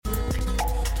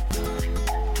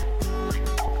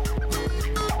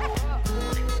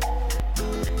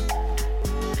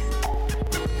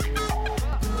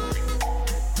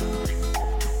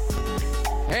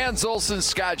Hans Olsen,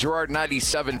 Scott Gerard,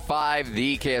 97.5,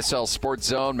 the KSL Sports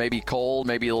Zone. Maybe cold,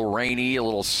 maybe a little rainy, a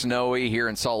little snowy here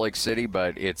in Salt Lake City,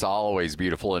 but it's always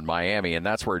beautiful in Miami, and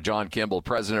that's where John Kimball,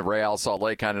 president of Real Salt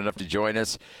Lake, kind enough to join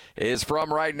us, is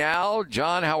from right now.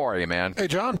 John, how are you, man? Hey,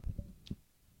 John.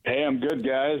 Hey, I'm good,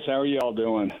 guys. How are you all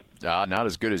doing? Not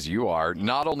as good as you are.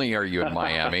 Not only are you in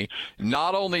Miami,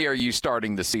 not only are you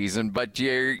starting the season, but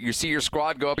you see your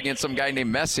squad go up against some guy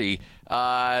named Messi.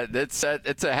 It's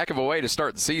a heck of a way to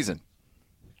start the season.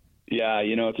 Yeah,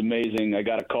 it's amazing. I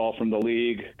got a call from the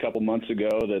league a couple months ago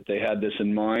that they had this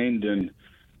in mind, and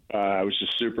I was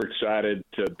just super excited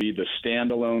to be the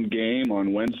standalone game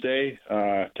on Wednesday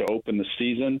to open the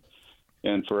season.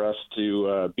 And for us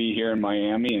to be here in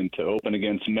Miami and to open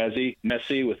against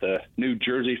Messi with a new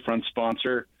jersey front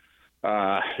sponsor,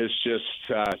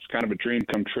 it's kind of a dream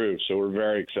come true. So we're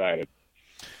very excited.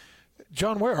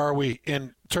 John, where are we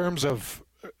in terms of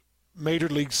Major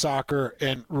League Soccer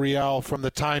and Real from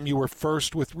the time you were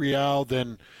first with Real,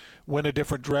 then went a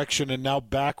different direction, and now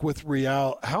back with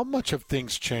Real? How much have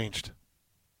things changed?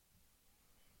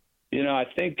 I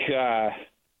think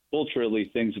culturally,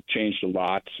 things have changed a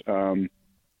lot.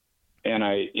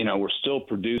 We're still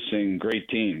producing great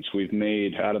teams. We've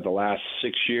made, out of the last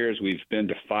 6 years, we've been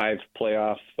to 5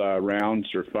 playoff rounds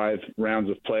or 5 rounds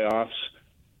of playoffs.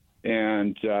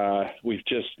 And we've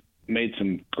just made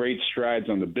some great strides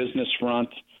on the business front.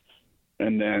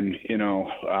 And then,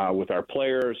 with our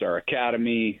players, our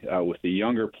academy, with the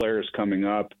younger players coming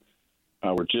up,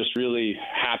 we're just really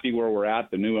happy where we're at.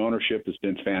 The new ownership has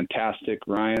been fantastic.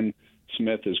 Ryan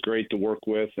Smith is great to work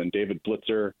with, and David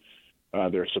Blitzer.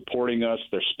 They're supporting us.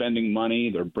 They're spending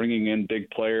money. They're bringing in big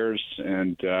players,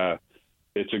 and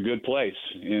it's a good place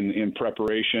in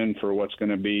preparation for what's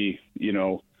going to be,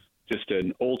 just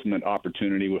an ultimate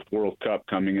opportunity with World Cup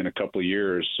coming in a couple of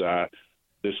years.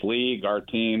 This league, our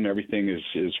team, everything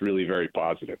is really very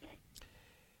positive.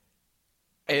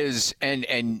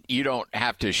 And you don't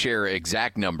have to share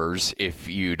exact numbers if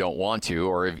you don't want to,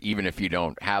 or even if you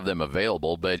don't have them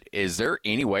available, but is there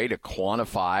any way to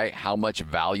quantify how much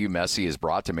value Messi has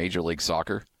brought to Major League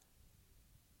Soccer?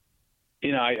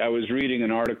 I was reading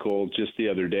an article just the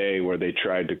other day where they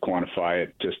tried to quantify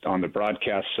it just on the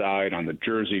broadcast side, on the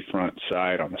jersey front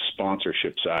side, on the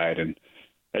sponsorship side. And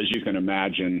as you can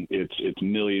imagine, it's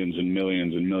millions and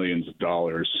millions and millions of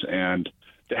dollars. And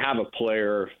to have a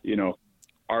player,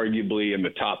 arguably in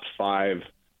the top 5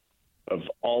 of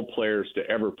all players to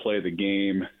ever play the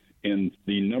game in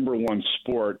the number one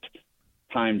sport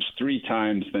times 3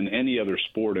 times than any other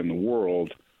sport in the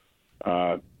world,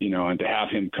 and to have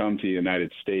him come to the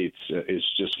United States is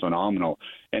just phenomenal.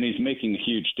 And he's making a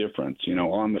huge difference,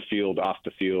 on the field, off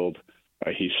the field.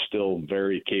 He's still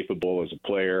very capable as a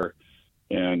player.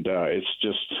 And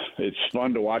it's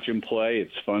fun to watch him play.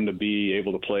 It's fun to be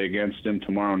able to play against him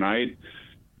tomorrow night.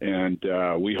 And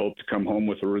we hope to come home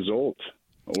with a result.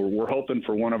 We're hoping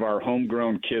for one of our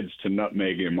homegrown kids to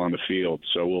nutmeg him on the field.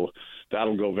 So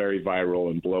that'll go very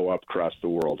viral and blow up across the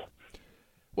world.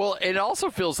 Well, it also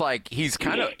feels like he's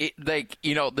kind of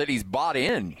that he's bought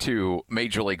into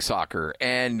Major League Soccer.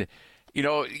 And,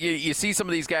 you see some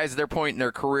of these guys at their point in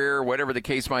their career, whatever the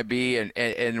case might be,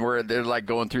 and where they're like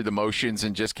going through the motions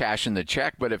and just cashing the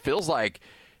check. But it feels like,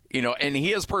 and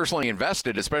he has personally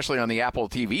invested, especially on the Apple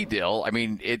TV deal. I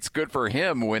mean, it's good for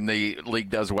him when the league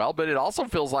does well, but it also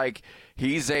feels like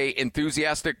he's a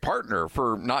enthusiastic partner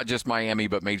for not just Miami,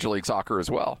 but Major League Soccer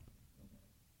as well.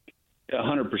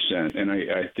 100%. And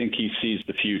I think he sees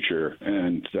the future.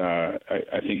 And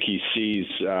I think he sees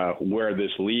where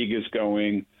this league is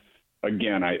going.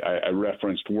 Again, I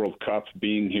referenced World Cup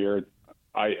being here.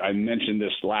 I mentioned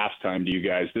this last time to you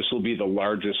guys. This will be the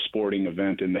largest sporting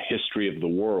event in the history of the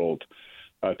world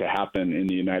to happen in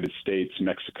the United States,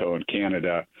 Mexico, and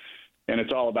Canada. And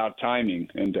it's all about timing.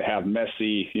 And to have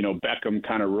Messi, Beckham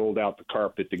kind of rolled out the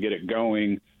carpet to get it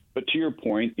going. But to your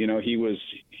point, he was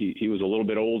a little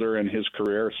bit older in his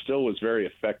career, still was very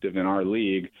effective in our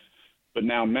league. But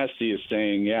now Messi is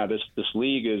saying, this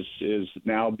league is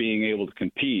now being able to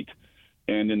compete.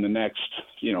 And in the next,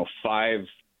 5+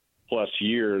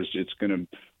 years,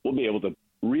 we'll be able to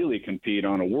really compete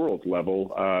on a world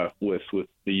level with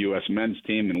the U.S. men's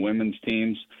team and women's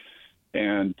teams.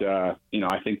 And,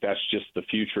 I think that's just the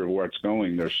future of where it's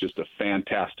going. There's just a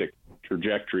fantastic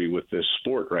trajectory with this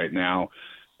sport right now.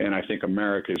 And I think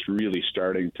America is really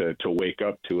starting to wake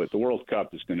up to it. The World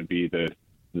Cup is going to be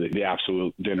the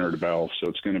absolute dinner bell, so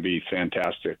it's going to be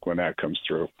fantastic when that comes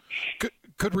through.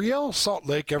 Could Real Salt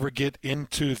Lake ever get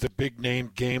into the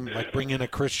big-name game, like bring in a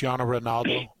Cristiano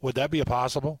Ronaldo? Would that be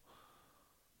possible?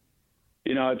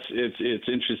 It's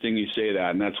interesting you say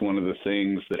that, and that's one of the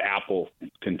things that Apple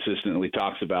consistently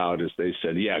talks about. Is they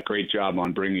said, yeah, great job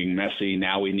on bringing Messi.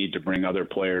 Now we need to bring other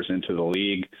players into the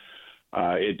league.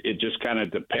 It just kind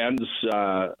of depends,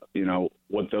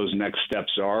 what those next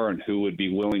steps are and who would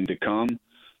be willing to come.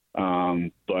 I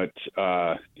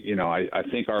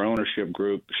think our ownership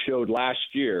group showed last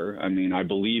year. I mean, I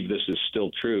believe this is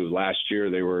still true. Last year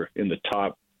they were in the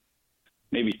top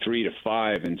maybe 3 to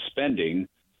 5 in spending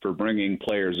for bringing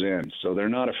players in. So they're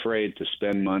not afraid to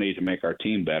spend money to make our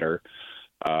team better.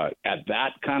 At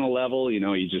that kind of level, you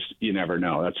never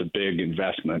know. That's a big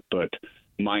investment. But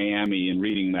Miami, in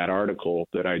reading that article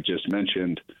that I just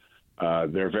mentioned,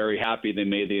 they're very happy they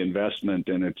made the investment,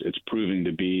 and it's proving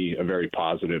to be a very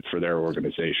positive for their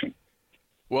organization.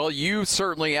 Well, you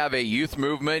certainly have a youth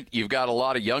movement. You've got a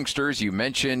lot of youngsters. You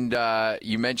mentioned a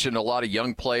lot of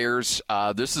young players.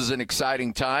 This is an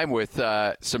exciting time with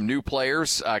some new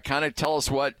players. Kind of tell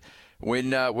us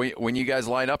when you guys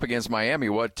line up against Miami,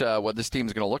 what this team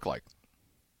is going to look like.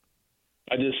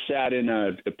 I just sat in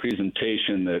a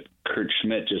presentation that Kurt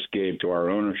Schmidt just gave to our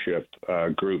ownership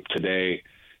group today,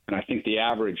 and I think the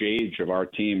average age of our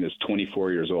team is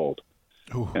 24 years old.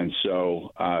 Ooh. And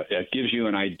so it gives you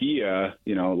an idea.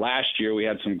 Last year we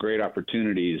had some great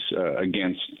opportunities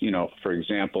against, for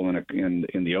example, in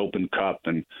the Open Cup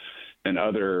and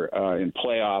other in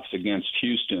playoffs against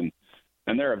Houston.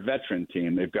 And they're a veteran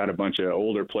team. They've got a bunch of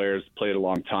older players that played a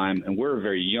long time, and we're a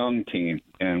very young team,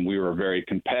 and we were very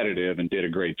competitive and did a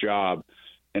great job.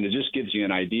 And it just gives you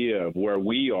an idea of where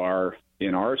we are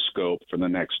in our scope for the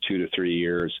next 2 to 3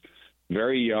 years.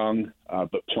 Very young,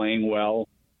 but playing well.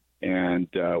 And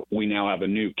we now have a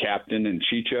new captain in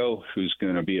Chicho, who's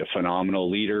going to be a phenomenal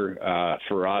leader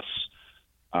for us.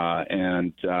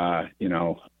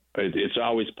 It's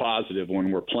always positive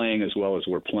when we're playing as well as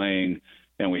we're playing,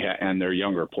 and they're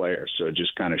younger players. So it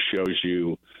just kind of shows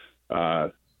you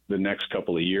the next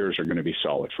couple of years are going to be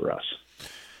solid for us.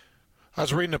 I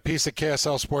was reading a piece at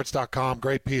KSLSports.com,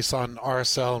 great piece on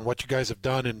RSL and what you guys have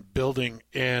done in building.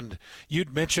 And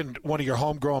you'd mentioned one of your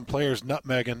homegrown players,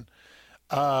 Nutmeggin.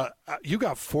 You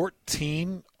got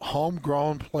 14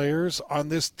 homegrown players on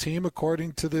this team,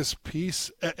 according to this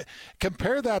piece.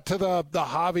 Compare that to the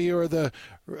Javi or the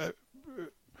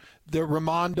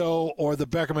Raimondo or the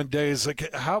Beckerman days.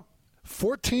 Like, how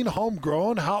 14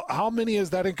 homegrown? How many is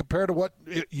that in compared to what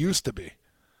it used to be?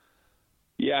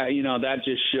 Yeah, that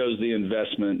just shows the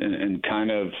investment and kind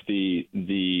of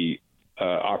the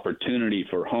opportunity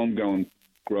for homegrown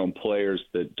players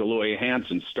that Deloy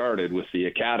Hansen started with the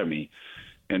academy,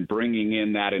 and bringing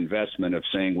in that investment of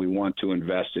saying we want to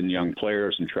invest in young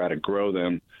players and try to grow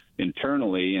them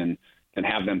internally and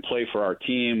have them play for our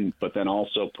team, but then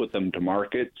also put them to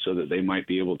market so that they might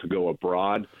be able to go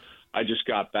abroad. I just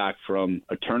got back from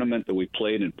a tournament that we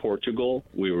played in Portugal.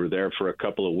 We were there for a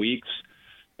couple of weeks,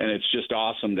 and it's just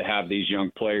awesome to have these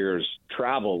young players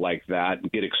travel like that and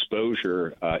get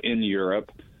exposure in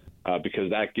Europe. Because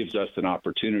that gives us an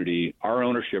opportunity. Our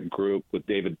ownership group with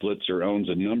David Blitzer owns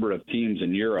a number of teams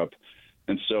in Europe,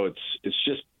 and so it's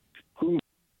just who.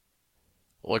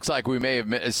 Looks like we may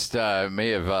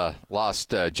have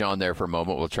lost John there for a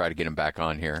moment. We'll try to get him back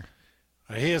on here.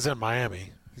 He is in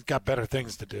Miami. He's got better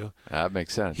things to do. That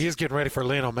makes sense. He is getting ready for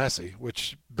Lionel Messi,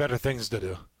 which better things to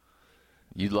do.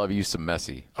 You'd love you some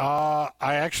Messi. I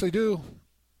actually do.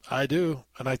 I do,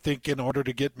 and I think in order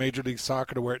to get Major League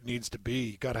Soccer to where it needs to be,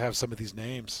 you got to have some of these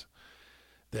names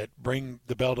that bring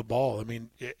the bell to ball. I mean,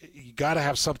 you got to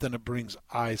have something that brings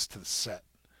eyes to the set.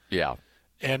 Yeah.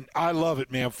 And I love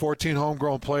it, man. 14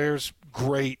 homegrown players,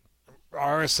 great.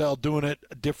 RSL doing it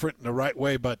different in the right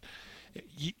way, but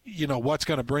what's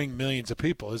going to bring millions of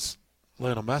people is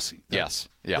Lionel Messi. Yes.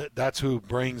 Yeah. That's who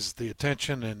brings the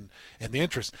attention and the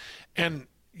interest. And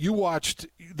you watched,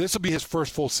 this will be his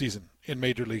first full season in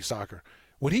Major League Soccer.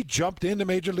 When he jumped into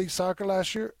Major League Soccer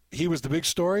last year, he was the big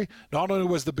story. Not only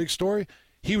was the big story,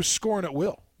 he was scoring at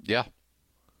will. Yeah.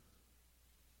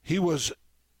 He was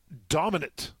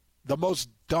dominant, the most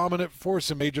dominant force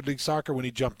in Major League Soccer when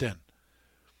he jumped in.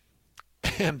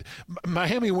 And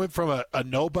Miami went from a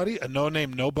nobody, a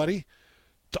no-name nobody,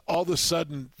 to all of a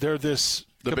sudden they're the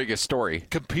biggest story.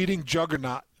 Competing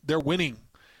juggernaut. They're winning,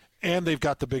 and they've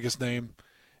got the biggest name.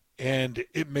 And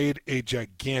it made a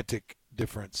gigantic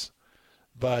difference.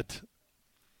 But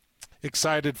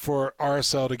excited for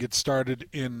RSL to get started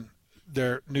in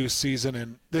their new season.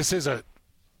 And this is a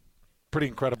pretty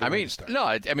incredible start. No,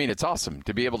 it's awesome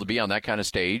to be able to be on that kind of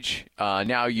stage.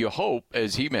 Now you hope,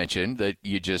 as he mentioned, that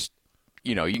you just,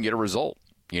 you can get a result,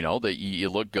 that you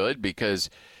look good,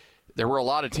 because there were a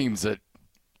lot of teams that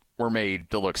were made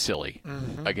to look silly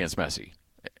against Messi.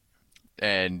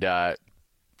 And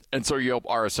so you hope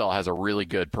RSL has a really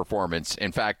good performance.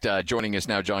 In fact, joining us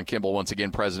now, John Kimball, once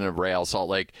again, president of Real Salt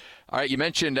Lake. All right, you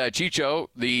mentioned Chicho,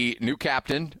 the new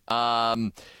captain.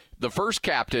 The first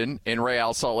captain in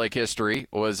Real Salt Lake history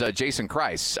was Jason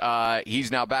Kreis. He's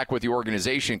now back with the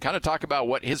organization. Kind of talk about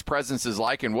what his presence is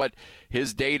like and what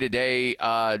his day-to-day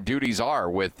duties are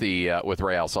with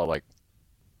Real Salt Lake.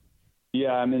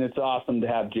 Yeah, I mean, it's awesome to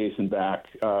have Jason back.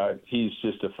 He's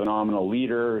just a phenomenal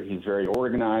leader. He's very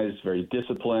organized, very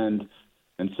disciplined.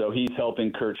 And so he's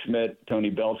helping Kurt Schmidt, Tony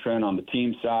Beltran on the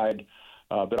team side,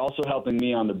 but also helping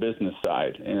me on the business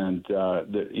side. And,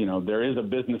 there is a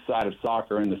business side of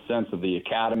soccer in the sense of the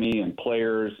academy and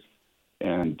players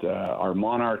and our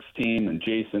Monarchs team. And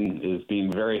Jason is being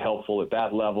very helpful at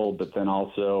that level, but then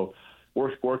also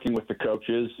working with the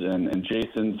coaches, and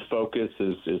Jason's focus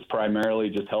is primarily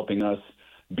just helping us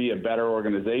be a better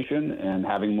organization and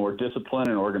having more discipline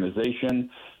and organization,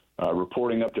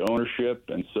 reporting up to ownership.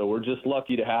 And so we're just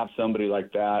lucky to have somebody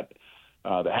like that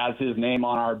that has his name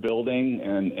on our building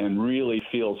and really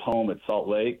feels home at Salt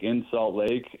Lake, and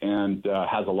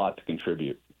has a lot to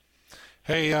contribute.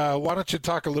 Hey, why don't you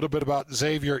talk a little bit about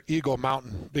Xavier Eagle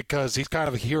Mountain, because he's kind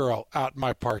of a hero out in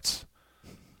my parts.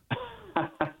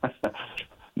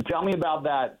 Tell me about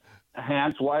that,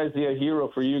 Hans. Why is he a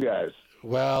hero for you guys?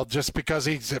 Well, just because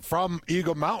he's from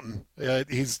Eagle Mountain.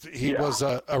 He was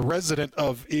a resident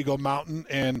of Eagle Mountain,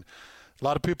 and a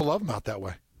lot of people love him out that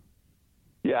way.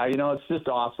 Yeah, it's just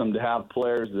awesome to have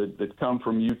players that come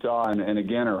from Utah and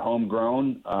again, are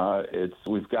homegrown.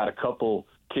 We've got a couple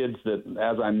kids that,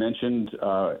 as I mentioned,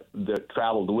 that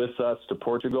traveled with us to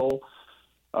Portugal,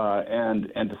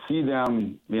 and to see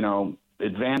them,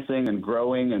 advancing and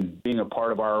growing and being a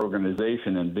part of our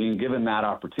organization and being given that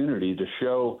opportunity to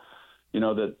show,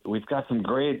 that we've got some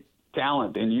great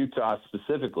talent in Utah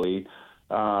specifically.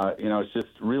 It's just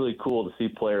really cool to see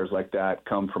players like that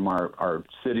come from our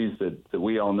cities that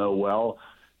we all know well,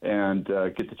 and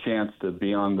get the chance to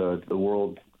be on the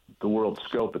world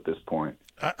scope at this point.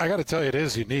 I got to tell you, it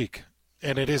is unique,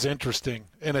 and it is interesting,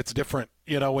 and it's different.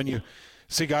 When you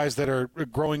see guys that are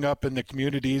growing up in the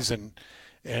communities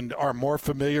and are more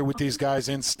familiar with these guys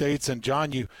in states. And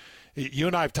John, you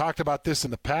and I have talked about this in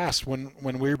the past when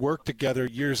we worked together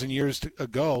years and years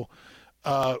ago.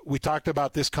 We talked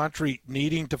about this country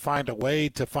needing to find a way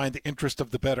to find the interest of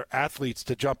the better athletes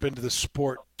to jump into the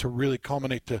sport to really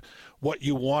culminate to what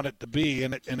you want it to be.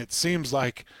 And it seems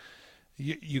like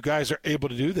you guys are able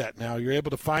to do that now. You're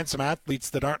able to find some athletes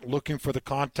that aren't looking for the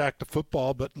contact of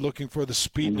football, but looking for the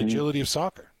speed and agility of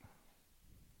soccer.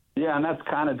 Yeah, and that's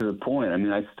kind of to the point. I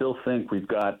mean, I still think we've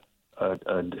got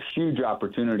a huge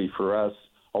opportunity for us.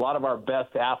 A lot of our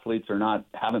best athletes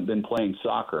haven't been playing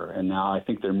soccer, and now I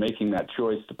think they're making that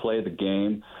choice to play the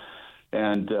game.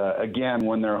 And again,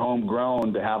 when they're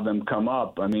homegrown, to have them come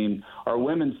up. I mean, our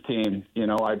women's team,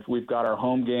 we've got our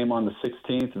home game on the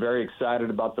 16th. Very excited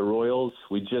about the Royals.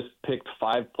 We just picked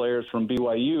 5 players from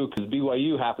BYU, because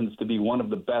BYU happens to be one of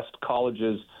the best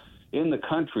colleges in the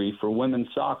country for women's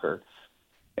soccer.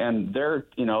 And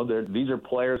these are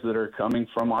players that are coming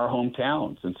from our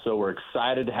hometowns. And so we're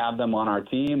excited to have them on our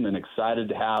team, and excited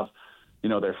to have,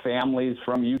 their families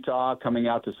from Utah coming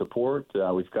out to support.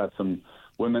 We've got some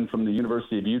women from the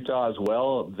University of Utah as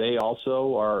well. They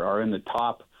also are in the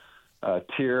top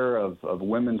tier of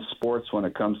women's sports when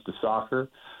it comes to soccer.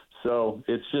 So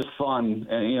it's just fun.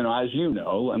 And, as you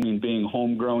know, I mean, being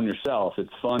homegrown yourself,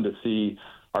 it's fun to see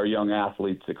our young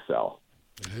athletes excel.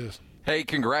 It is. Hey,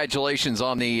 congratulations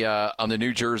on the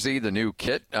new jersey, the new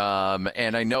kit.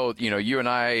 And I know, you and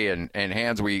I and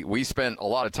Hans, we spent a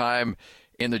lot of time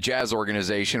in the Jazz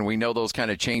organization. We know those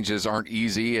kind of changes aren't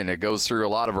easy, and it goes through a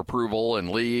lot of approval, and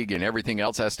league and everything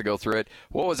else has to go through it.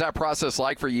 What was that process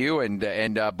like for you? And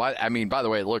by the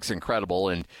way, it looks incredible.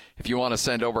 And if you want to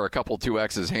send over a couple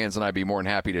 2Xs, Hans and I'd be more than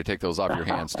happy to take those off your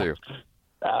hands too.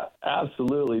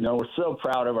 Absolutely. No, we're so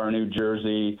proud of our new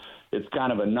jersey. It's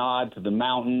kind of a nod to the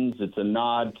mountains. It's a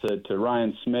nod to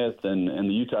Ryan Smith and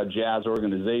the Utah Jazz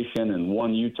organization and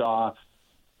One Utah,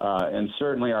 and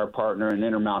certainly our partner in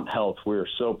Intermountain Health. We're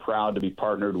so proud to be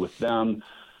partnered with them.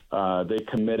 They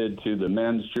committed to the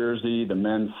men's jersey, the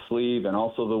men's sleeve, and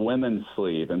also the women's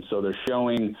sleeve. And so they're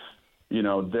showing,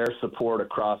 their support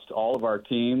across all of our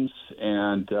teams,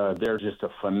 and they're just a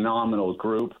phenomenal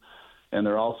group. And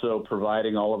they're also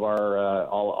providing all of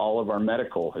our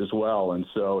medical as well. And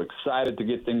so excited to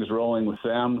get things rolling with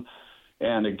them.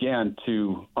 And again,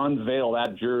 to unveil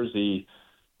that jersey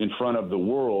in front of the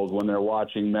world when they're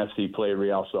watching Messi play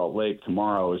Real Salt Lake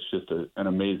tomorrow is just an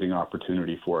amazing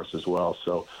opportunity for us as well.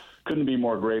 So couldn't be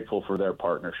more grateful for their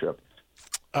partnership.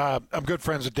 I'm good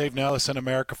friends with Dave Nellis and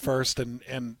America First,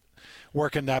 and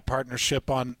working that partnership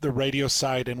on the radio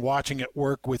side and watching it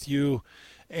work with you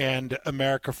and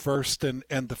America First and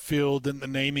the field and the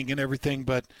naming and everything,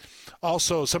 but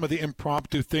also some of the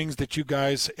impromptu things that you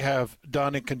guys have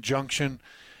done in conjunction.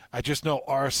 I just know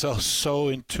RSL is so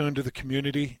in tune to the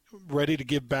community, ready to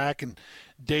give back. And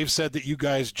Dave said that you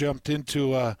guys jumped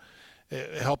into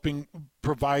helping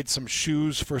provide some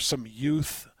shoes for some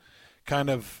youth, kind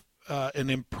of an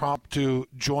impromptu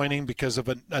joining because of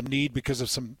a need because of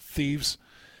some thieves.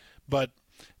 But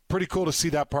pretty cool to see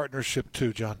that partnership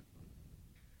too, John.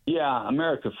 Yeah,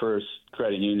 America First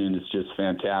Credit Union is just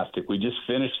fantastic. We just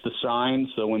finished the sign,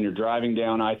 so when you're driving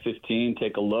down I-15,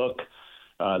 take a look.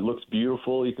 It looks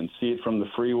beautiful. You can see it from the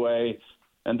freeway.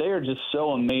 And they are just so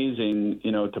amazing,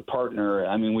 to partner.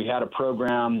 I mean, we had a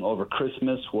program over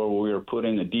Christmas where we were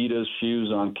putting Adidas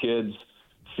shoes on kids'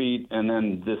 feet, and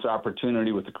then this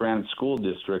opportunity with the Granite School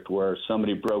District where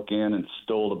somebody broke in and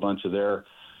stole a bunch of their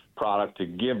product to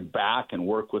give back and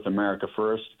work with America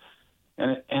First.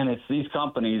 And it's these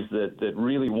companies that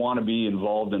really want to be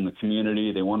involved in the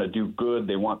community. They want to do good.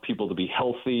 They want people to be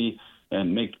healthy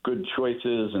and make good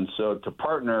choices. And so to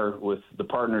partner with the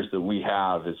partners that we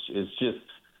have is just,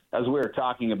 as we were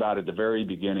talking about at the very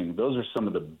beginning, those are some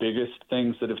of the biggest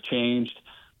things that have changed.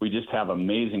 We just have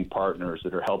amazing partners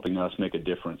that are helping us make a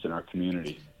difference in our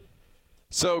community.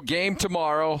 So game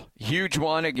tomorrow, huge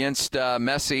one against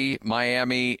Messi,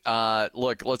 Miami.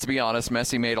 Look, let's be honest,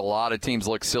 Messi made a lot of teams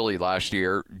look silly last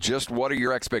year. Just what are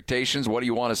your expectations? What do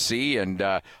you want to see? And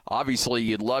obviously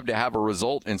you'd love to have a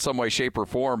result in some way, shape, or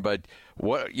form, but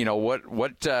what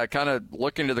kind of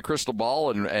look into the crystal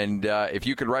ball and if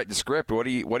you could write the script, what are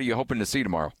you hoping to see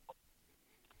tomorrow?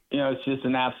 It's just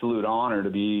an absolute honor to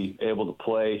be able to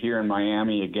play here in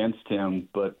Miami against him.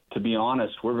 But to be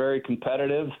honest, we're very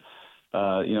competitive.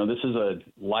 This is a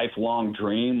lifelong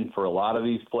dream for a lot of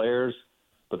these players,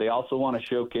 but they also want to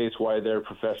showcase why they're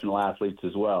professional athletes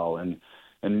as well. And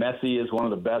Messi is one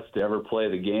of the best to ever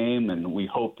play the game, and we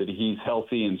hope that he's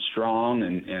healthy and strong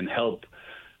and help,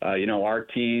 our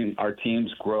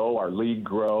teams grow, our league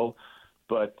grow.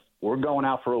 But we're going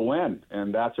out for a win,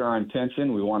 and that's our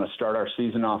intention. We want to start our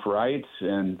season off right,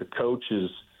 and the coach has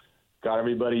got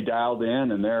everybody dialed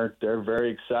in, and they're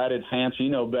very excited. Hans,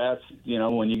 best,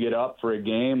 when you get up for a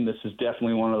game, this is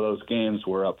definitely one of those games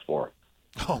we're up for.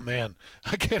 Oh, man,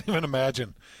 I can't even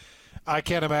imagine.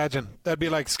 That'd be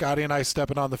like Scotty and I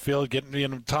stepping on the field,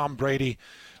 getting Tom Brady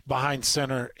behind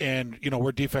center, and,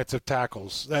 we're defensive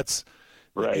tackles. That's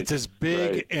right. It's as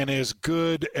big and as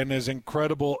good and as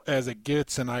incredible as it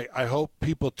gets, and I hope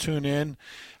people tune in.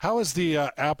 How has the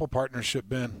Apple partnership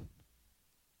been?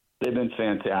 They've been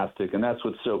fantastic, and that's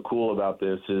what's so cool about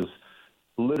this is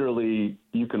literally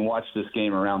you can watch this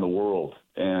game around the world.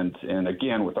 And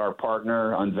again, with our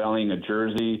partner unveiling a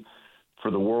jersey for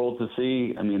the world to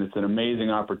see, I mean, it's an amazing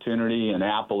opportunity, and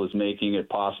Apple is making it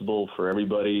possible for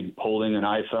everybody holding an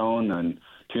iPhone and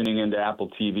tuning into Apple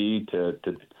TV to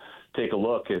take a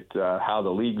look at how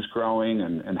the league's growing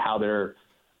and how they're,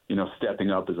 stepping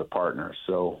up as a partner.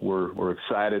 So we're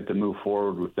excited to move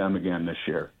forward with them again this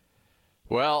year.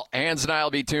 Well, Hans and I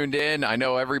will be tuned in. I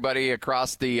know everybody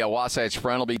across the Wasatch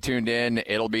Front will be tuned in.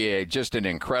 It'll be just an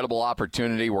incredible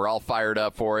opportunity. We're all fired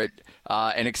up for it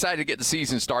and excited to get the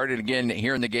season started again,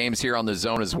 hearing the games here on the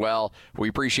Zone as well. We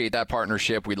appreciate that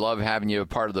partnership. We love having you a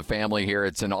part of the family here.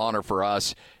 It's an honor for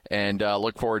us, and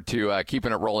look forward to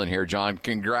keeping it rolling here, John.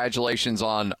 Congratulations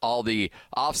on all the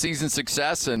off-season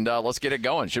success, and let's get it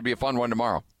going. Should be a fun one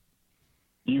tomorrow.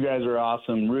 You guys are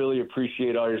awesome. Really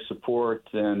appreciate all your support,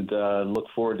 and look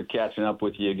forward to catching up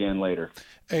with you again later.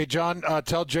 Hey, John,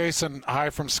 tell Jason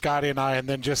hi from Scotty and I, and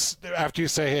then just after you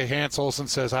say, hey, Hans Olsen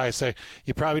says hi, say,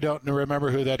 you probably don't remember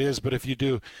who that is, but if you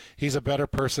do, he's a better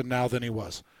person now than he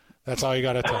was. That's all you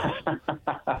got to tell him.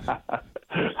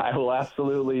 I will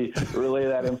absolutely relay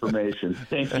that information.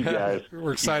 Thank you, guys.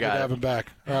 We're excited to have him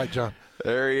back. All right, John.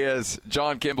 There he is.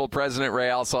 John Kimball, President,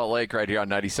 Real Salt Lake, right here on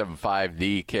 97.5,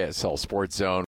 the KSL Sports Zone.